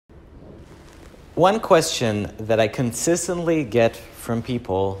One question that I consistently get from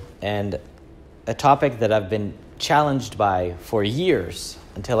people, and a topic that I've been challenged by for years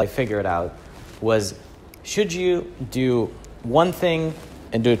until I figured it out, was should you do one thing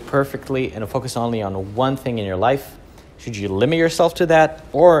and do it perfectly and focus only on one thing in your life? Should you limit yourself to that?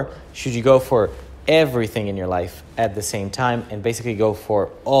 Or should you go for everything in your life at the same time and basically go for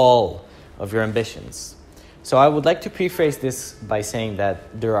all of your ambitions? So I would like to preface this by saying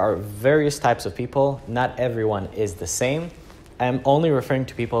that there are various types of people. Not everyone is the same. I'm only referring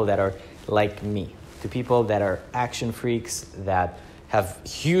to people that are like me, to people that are action freaks, that have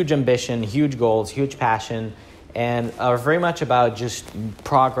huge ambition, huge goals, huge passion, and are very much about just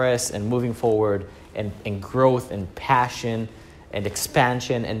progress and moving forward and growth and passion and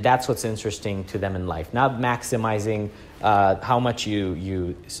expansion, and that's what's interesting to them in life. Not maximizing how much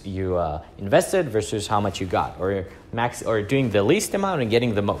you invested versus how much you got, or doing the least amount and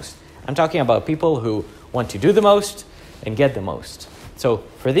getting the most. I'm talking about people who want to do the most and get the most. So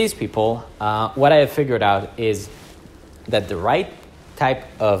for these people, what I have figured out is that the right type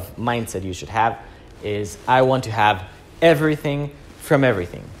of mindset you should have is I want to have everything from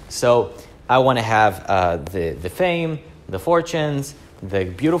everything. So I want to have the fame, the fortunes, the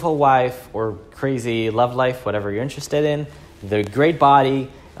beautiful wife or crazy love life, whatever you're interested in, the great body,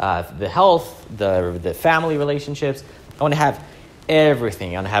 the health, the family relationships. I want to have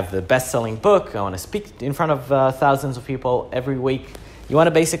everything. I want to have the best-selling book. I want to speak in front of thousands of people every week. You want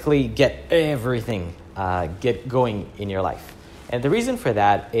to basically get everything get going in your life. And the reason for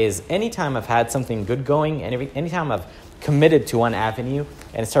that is anytime I've had something good going, and anytime I've committed to one avenue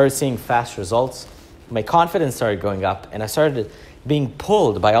and started seeing fast results, my confidence started going up, and I started being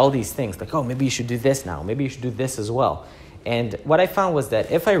pulled by all these things, like, oh, maybe you should do this now, maybe you should do this as well. And what I found was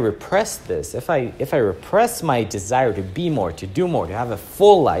that if I repress this, if I repress my desire to be more, to do more, to have a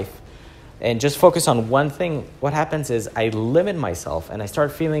full life, and just focus on one thing, what happens is I limit myself, and I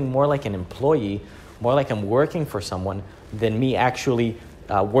start feeling more like an employee, more like I'm working for someone than me actually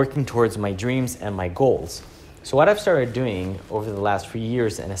working towards my dreams and my goals. So what I've started doing over the last few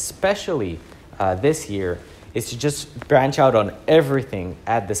years, and especially this year, is to just branch out on everything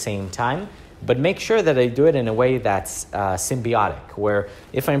at the same time, but make sure that I do it in a way that's symbiotic, where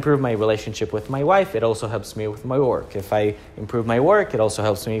if I improve my relationship with my wife, it also helps me with my work. If I improve my work, it also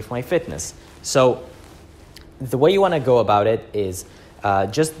helps me with my fitness. So the way you want to go about it is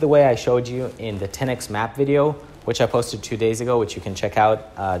just the way I showed you in the 10x map video, which I posted 2 days ago, which you can check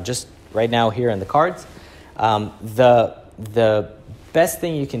out just right now here in the cards. The best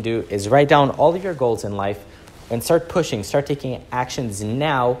thing you can do is write down all of your goals in life and start pushing, start taking actions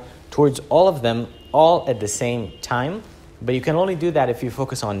now towards all of them, all at the same time. But you can only do that if you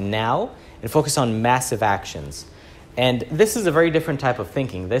focus on now and focus on massive actions. And this is a very different type of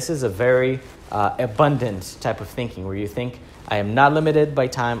thinking. This is a very abundant type of thinking where you think, I am not limited by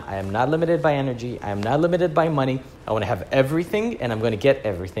time, I am not limited by energy, I am not limited by money. I want to have everything and I'm going to get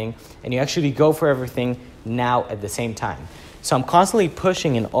everything. And you actually go for everything now at the same time. So I'm constantly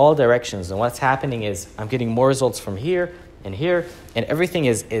pushing in all directions, and what's happening is I'm getting more results from here, and everything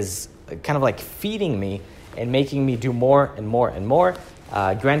is kind of like feeding me and making me do more and more and more.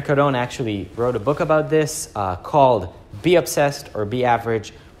 Grant Cardone actually wrote a book about this called Be Obsessed or Be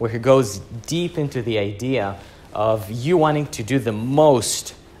Average, where he goes deep into the idea of you wanting to do the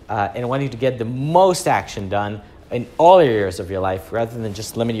most and wanting to get the most action done in all areas of your life rather than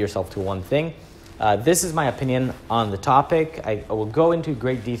just limit yourself to one thing. This is my opinion on the topic. I will go into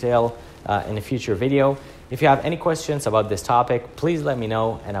great detail in a future video. If you have any questions about this topic, please let me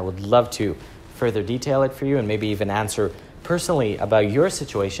know, and I would love to further detail it for you and maybe even answer personally about your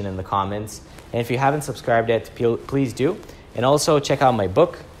situation in the comments. And if you haven't subscribed yet, please do. And also check out my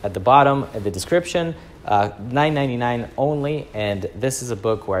book at the bottom of the description, $9.99 only. And this is a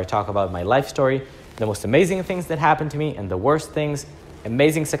book where I talk about my life story, the most amazing things that happened to me and the worst things,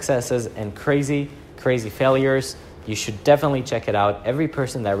 amazing successes and crazy failures. You should definitely check it out. Every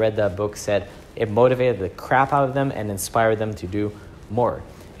person that read that book said it motivated the crap out of them and inspired them to do more.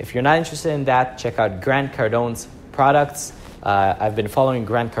 If you're not interested in that, check out Grant Cardone's products. I've been following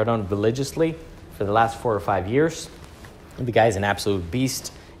Grant Cardone religiously for the last 4 or 5 years. The guy's an absolute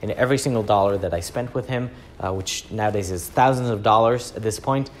beast, and every single dollar that I spent with him, which nowadays is thousands of dollars at this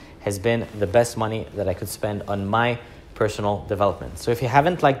point, has been the best money that I could spend on my personal development. So if you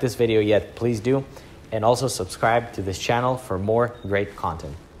haven't liked this video yet, please do. And also subscribe to this channel for more great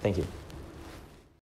content. Thank you.